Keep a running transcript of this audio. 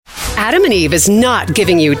Adam and Eve is not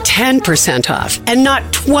giving you 10% off and not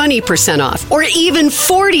 20% off or even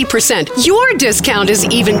 40%. Your discount is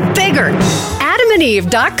even bigger.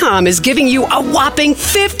 AdamandEve.com is giving you a whopping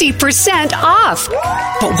 50% off.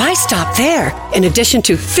 But why stop there? In addition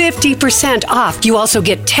to 50% off, you also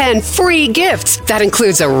get 10 free gifts. That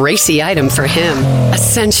includes a racy item for him, a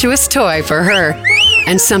sensuous toy for her,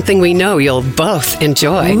 and something we know you'll both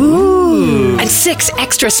enjoy. Ooh. And 6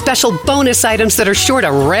 extra special bonus items that are sure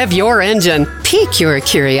to rev your engine, pique your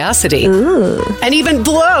curiosity, and even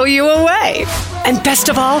blow you away. And best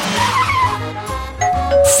of all,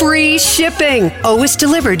 free shipping, always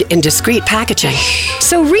delivered in discreet packaging.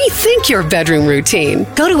 So rethink your bedroom routine.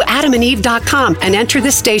 Go to adamandeve.com and enter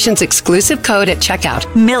the station's exclusive code at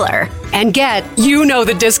checkout, Miller, and get, you know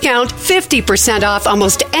the discount, 50% off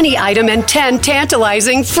almost any item and 10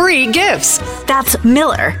 tantalizing free gifts. That's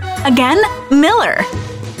Miller. Again, Miller.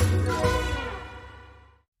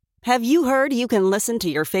 Have you heard you can listen to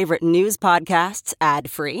your favorite news podcasts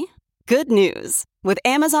ad-free? Good news. With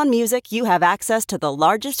Amazon Music, you have access to the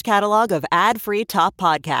largest catalog of ad-free top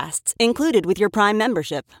podcasts included with your Prime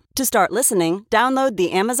membership. To start listening, download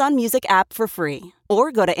the Amazon Music app for free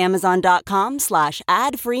or go to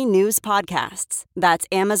amazon.com/ad-free news podcasts. That's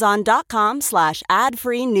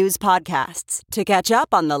amazon.com/ad-free news podcasts to catch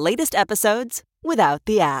up on the latest episodes without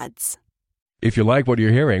the ads. If you like what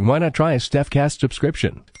you're hearing, why not try a StephCast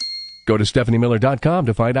subscription? Go to StephanieMiller.com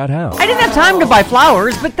to find out how. I didn't have time to buy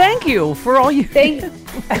flowers, but thank you for all you... Thank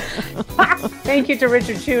you to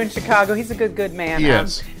Richard Chu in Chicago. He's a good man.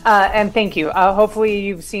 Yes. And thank you. Hopefully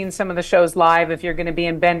you've seen some of the shows live. If you're going to be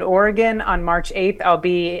in Bend, Oregon on March 8th, I'll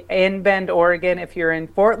be in Bend, Oregon. If you're in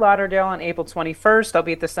Fort Lauderdale on April 21st, I'll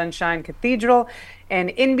be at the Sunshine Cathedral. And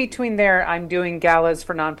in between there, I'm doing galas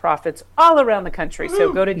for nonprofits all around the country.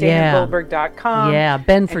 So go to DanaGoldberg.com. Yeah,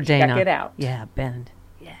 Bend for Dana. Check it out. Yeah, Bend.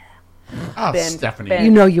 Oh, Ben, Stephanie. Ben.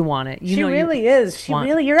 You know you want it. She really is.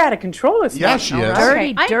 You're out of control with Yeah, she is.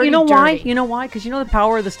 Right? Dirty, you know why? You know why? Because you know the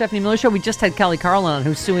power of the Stephanie Miller Show? We just had Kelly Carlin on,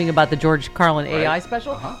 who's suing about the George Carlin AI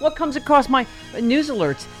special. What comes across my news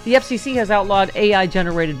alerts? The FCC has outlawed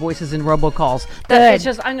AI-generated voices in robocalls. It's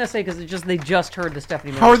just, I'm going to say, because they just heard the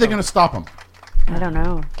Stephanie Miller How are they Show. going to stop them? I don't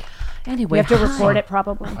know. Anyway, you have to report it,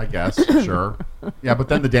 probably. I guess, sure. Yeah, but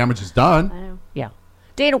then the damage is done. I know. Yeah.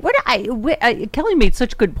 Dana, Kelly made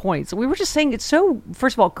such good points. We were just saying it's so,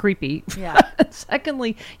 first of all, creepy. Yeah.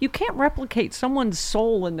 Secondly, you can't replicate someone's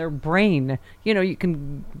soul in their brain. You know, you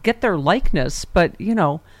can get their likeness, but, you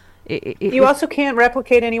know. You also can't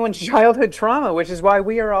replicate anyone's childhood trauma, which is why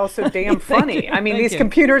we are all so damn funny. I mean, these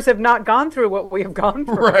computers have not gone through what we have gone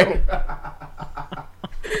through. Right.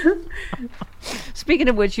 Speaking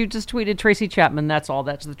of which, you just tweeted Tracy Chapman. That's all.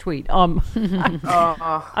 That's the tweet. I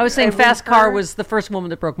was saying Fast Car was the first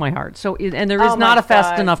woman that broke my heart. So, and there is not a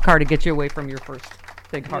fast enough car to get you away from your first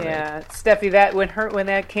big heartache. Yeah, Steffi, that when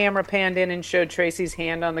that camera panned in and showed Tracy's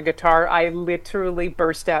hand on the guitar, I literally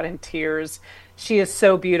burst out in tears. She is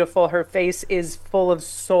so beautiful. Her face is full of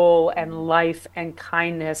soul and life and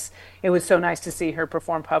kindness. It was so nice to see her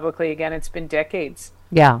perform publicly again. It's been decades.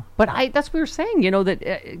 Yeah, but that's what we were saying, you know,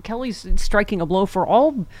 that Kelly's striking a blow for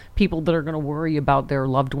all people that are going to worry about their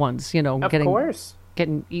loved ones, you know,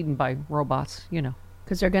 getting eaten by robots, you know.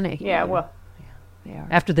 Because they're going to. Yeah, well. They are.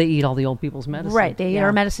 After they eat all the old people's medicine. Right, they eat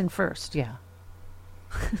our medicine first. Yeah.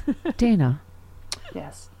 Dana.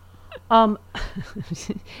 Yes. You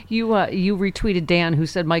retweeted Dan, who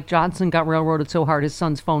said Mike Johnson got railroaded so hard his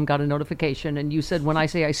son's phone got a notification, and you said, when I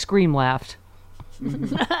say I scream laughed.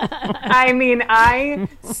 I mean, I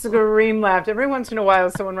scream laughed. Every once in a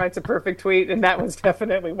while, someone writes a perfect tweet, and that was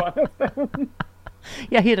definitely one of them.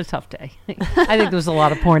 Yeah, he had a tough day. I think there was a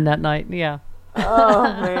lot of porn that night. Yeah. Oh,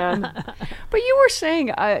 man. But you were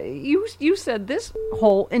saying, you said this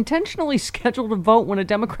whole intentionally scheduled a vote when a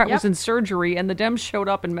Democrat was in surgery and the Dems showed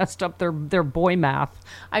up and messed up their boy math.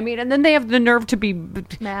 I mean, and then they have the nerve to be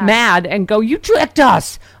mad and go, you tricked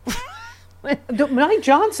us. Mike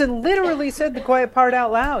Johnson literally said the quiet part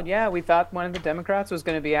out loud. Yeah, we thought one of the Democrats was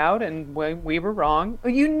going to be out, and we were wrong.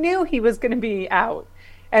 You knew he was going to be out.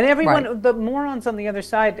 And everyone, the morons on the other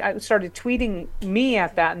side, started tweeting me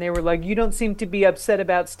at that, and they were like, you don't seem to be upset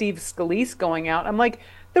about Steve Scalise going out. I'm like,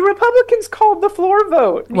 the Republicans called the floor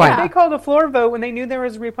vote. Right. They called a floor vote when they knew there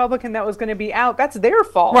was a Republican that was going to be out. That's their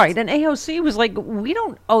fault. Right, and AOC was like, we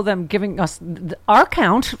don't owe them giving us our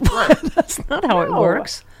count. Right. That's not how it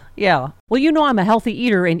works. Yeah. Well, you know I'm a healthy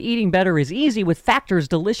eater, and eating better is easy with Factor's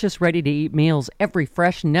delicious, ready-to-eat meals. Every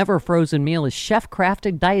fresh, never frozen meal is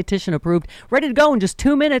chef-crafted, dietitian-approved, ready to go in just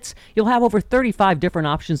 2 minutes. You'll have over 35 different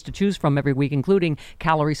options to choose from every week, including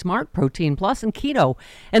Calorie Smart, Protein Plus, and Keto.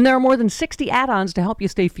 And there are more than 60 add-ons to help you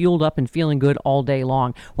stay fueled up and feeling good all day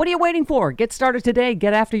long. What are you waiting for? Get started today.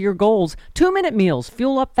 Get after your goals. 2-minute meals.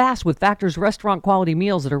 Fuel up fast with Factor's restaurant-quality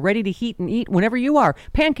meals that are ready to heat and eat whenever you are.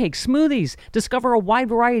 Pancakes, smoothies. Discover a wide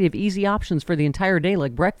variety of easy options for the entire day,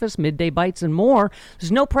 like breakfast, midday bites, and more.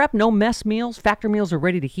 There's no prep, no mess meals. Factor meals are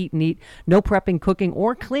ready to heat and eat. No prepping, cooking,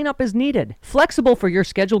 or cleanup is needed. Flexible for your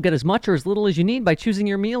schedule. Get as much or as little as you need by choosing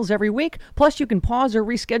your meals every week. Plus, you can pause or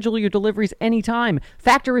reschedule your deliveries anytime.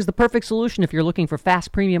 Factor is the perfect solution if you're looking for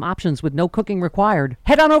fast premium options with no cooking required.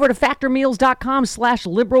 Head on over to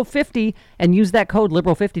factormeals.com/liberal50 and use that code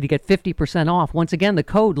liberal50 to get 50% off. Once again, the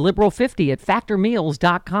code liberal50 at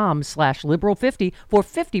factormeals.com/liberal50 for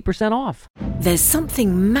 50% off. There's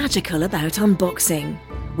something magical about unboxing.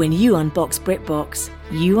 When you unbox BritBox,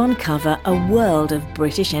 you uncover a world of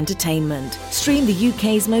British entertainment. Stream the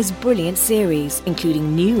UK's most brilliant series,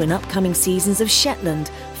 including new and upcoming seasons of Shetland,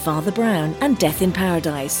 Father Brown, and Death in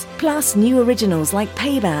Paradise. Plus new originals like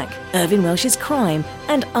Payback, Irving Welsh's Crime,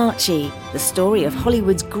 and Archie, the story of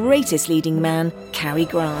Hollywood's greatest leading man, Cary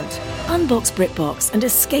Grant. Unbox BritBox and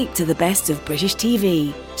escape to the best of British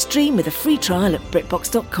TV. Stream with a free trial at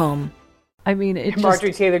BritBox.com. I mean, it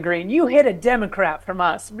Marjorie Taylor Greene, you hit a Democrat from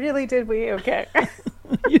us. Really, did we? Okay.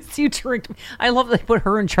 you tricked me. I love that they put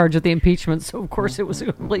her in charge of the impeachment, so of course it was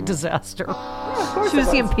a complete disaster. Yeah, she was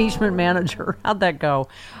the impeachment manager. How'd that go?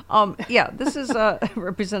 This is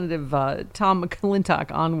Representative Tom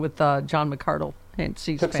McClintock on with John McArdle. And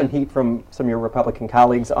took some heat from some of your Republican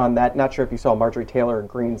colleagues on that. Not sure if you saw Marjorie Taylor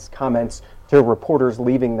Greene's comments to reporters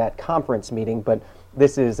leaving that conference meeting, but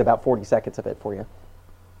this is about 40 seconds of it for you.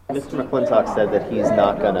 Mr. McClintock said that he's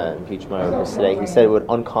not going to impeach my witness today. He said it would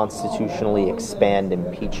unconstitutionally expand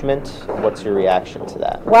impeachment. What's your reaction to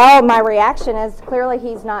that? Well, my reaction is clearly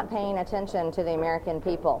he's not paying attention to the American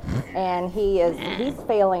people, and he's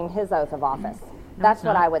failing his oath of office. That's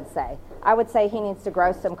what I would say. I would say he needs to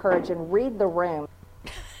grow some courage and read the room.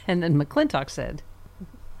 And then McClintock said,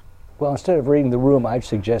 well, instead of reading the room, I'd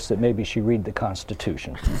suggest that maybe she read the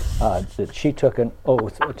Constitution, that she took an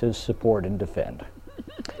oath to support and defend.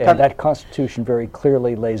 And that Constitution very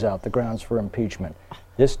clearly lays out the grounds for impeachment.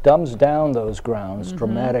 This dumbs down those grounds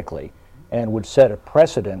dramatically and would set a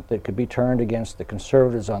precedent that could be turned against the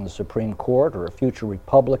conservatives on the Supreme Court or a future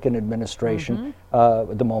Republican administration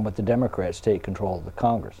the moment the Democrats take control of the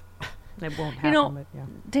Congress. It won't happen.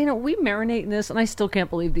 Dana, we marinate in this, and I still can't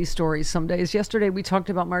believe these stories some days. Yesterday we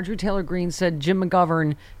talked about Marjorie Taylor Greene said Jim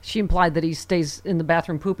McGovern, she implied that he stays in the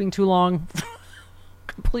bathroom pooping too long.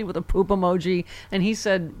 Complete with a poop emoji, and he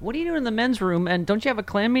said, "What are you doing in the men's room? And don't you have a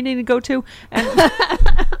clan meeting to go to?" And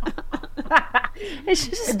it's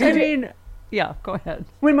just, yeah, go ahead.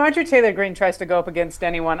 When Marjorie Taylor Greene tries to go up against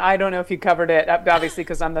anyone, I don't know if you covered it, obviously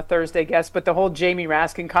because I'm the Thursday guest, but the whole Jamie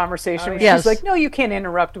Raskin conversation, she's like, no, you can't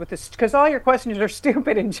interrupt with this because all your questions are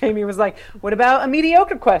stupid. And Jamie was like, what about a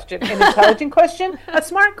mediocre question, an intelligent question, a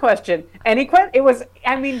smart question? Any question? It was,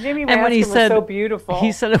 I mean, Jamie Raskin was so beautiful.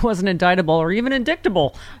 He said it wasn't indictable or even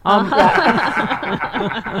indictable. I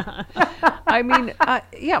mean,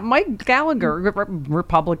 Mike Gallagher,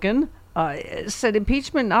 Republican, said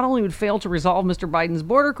impeachment not only would fail to resolve Mr. Biden's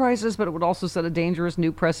border crisis, but it would also set a dangerous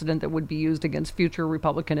new precedent that would be used against future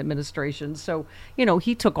Republican administrations. So,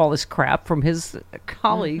 he took all this crap from his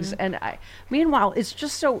colleagues. And meanwhile, it's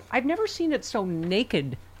just so, I've never seen it so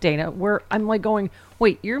naked, Dana, where I'm like going,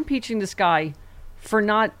 wait, you're impeaching this guy for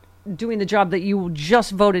not doing the job that you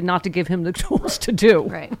just voted not to give him the tools to do.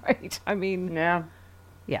 Right. I mean, yeah.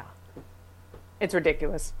 It's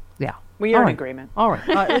ridiculous. Yeah. We are in agreement. All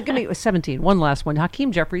right. Give me 17. One last one.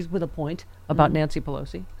 Hakeem Jeffries with a point about Nancy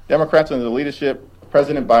Pelosi. Democrats under the leadership of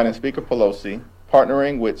President Biden and Speaker Pelosi,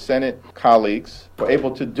 partnering with Senate colleagues, were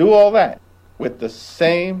able to do all that with the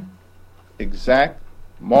same exact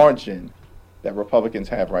margin that Republicans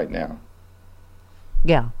have right now.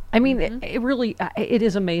 Yeah. I mean, it really, it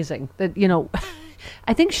is amazing that,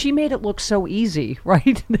 I think she made it look so easy,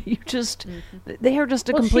 right? They are just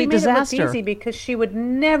a complete disaster. She made it look easy because she would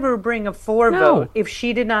never bring a floor vote if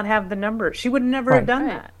she did not have the numbers. She would never have done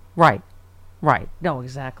that. Right. No,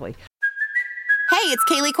 exactly. Hey, it's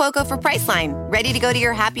Kaylee Cuoco for Priceline. Ready to go to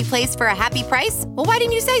your happy place for a happy price? Well, why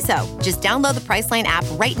didn't you say so? Just download the Priceline app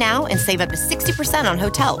right now and save up to 60% on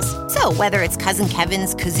hotels. So whether it's Cousin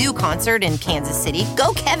Kevin's Kazoo Concert in Kansas City,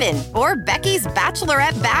 go Kevin, or Becky's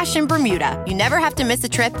Bachelorette Bash in Bermuda, you never have to miss a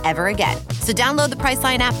trip ever again. So download the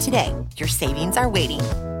Priceline app today. Your savings are waiting.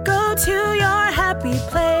 Go to your happy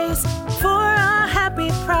place for a happy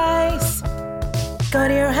price. Go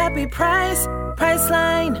to your happy price,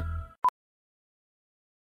 Priceline.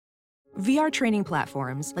 VR training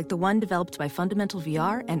platforms, like the one developed by Fundamental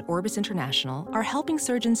VR and Orbis International, are helping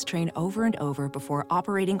surgeons train over and over before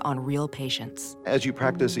operating on real patients. As you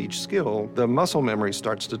practice each skill, the muscle memory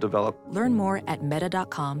starts to develop. Learn more at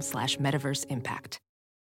meta.com/metaverseimpact.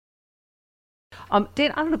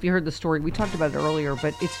 Dan, I don't know if you heard the story. We talked about it earlier,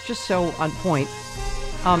 but it's just so on point.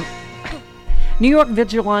 New York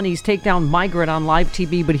vigilantes take down migrant on live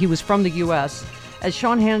TV, but he was from the U.S. As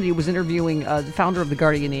Sean Hannity was interviewing the founder of the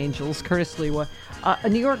Guardian Angels, Curtis Lewa,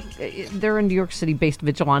 they're a New York City-based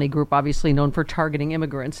vigilante group, obviously known for targeting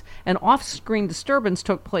immigrants. An off-screen disturbance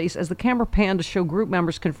took place as the camera panned to show group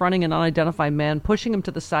members confronting an unidentified man, pushing him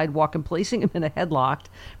to the sidewalk and placing him in a headlock.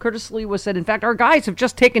 Curtis Lewa said, in fact, our guys have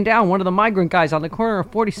just taken down one of the migrant guys on the corner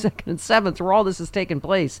of 42nd and 7th where all this has taken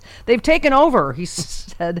place. They've taken over, he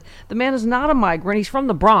said. The man is not a migrant. He's from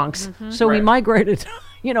the Bronx, so he migrated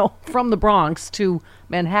from the Bronx to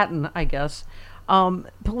Manhattan, I guess.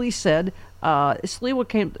 Police said Sliwa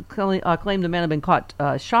claimed the man had been caught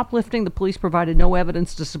shoplifting. The police provided no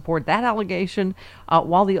evidence to support that allegation.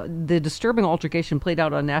 While the disturbing altercation played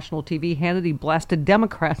out on national TV, Hannity blasted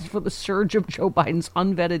Democrats for the surge of Joe Biden's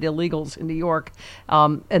unvetted illegals in New York.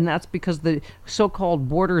 And that's because the so-called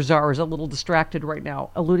border czar is a little distracted right now,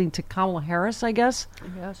 alluding to Kamala Harris, I guess.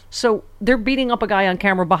 Yes. So they're beating up a guy on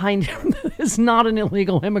camera behind him that is not an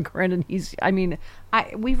illegal immigrant. And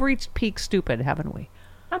we've reached peak stupid, haven't we?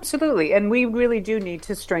 Absolutely. And we really do need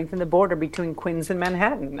to strengthen the border between Queens and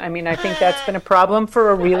Manhattan. I mean, I think that's been a problem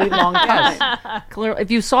for a really long time. Clearly, if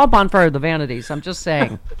you saw Bonfire of the Vanities, I'm just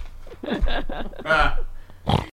saying.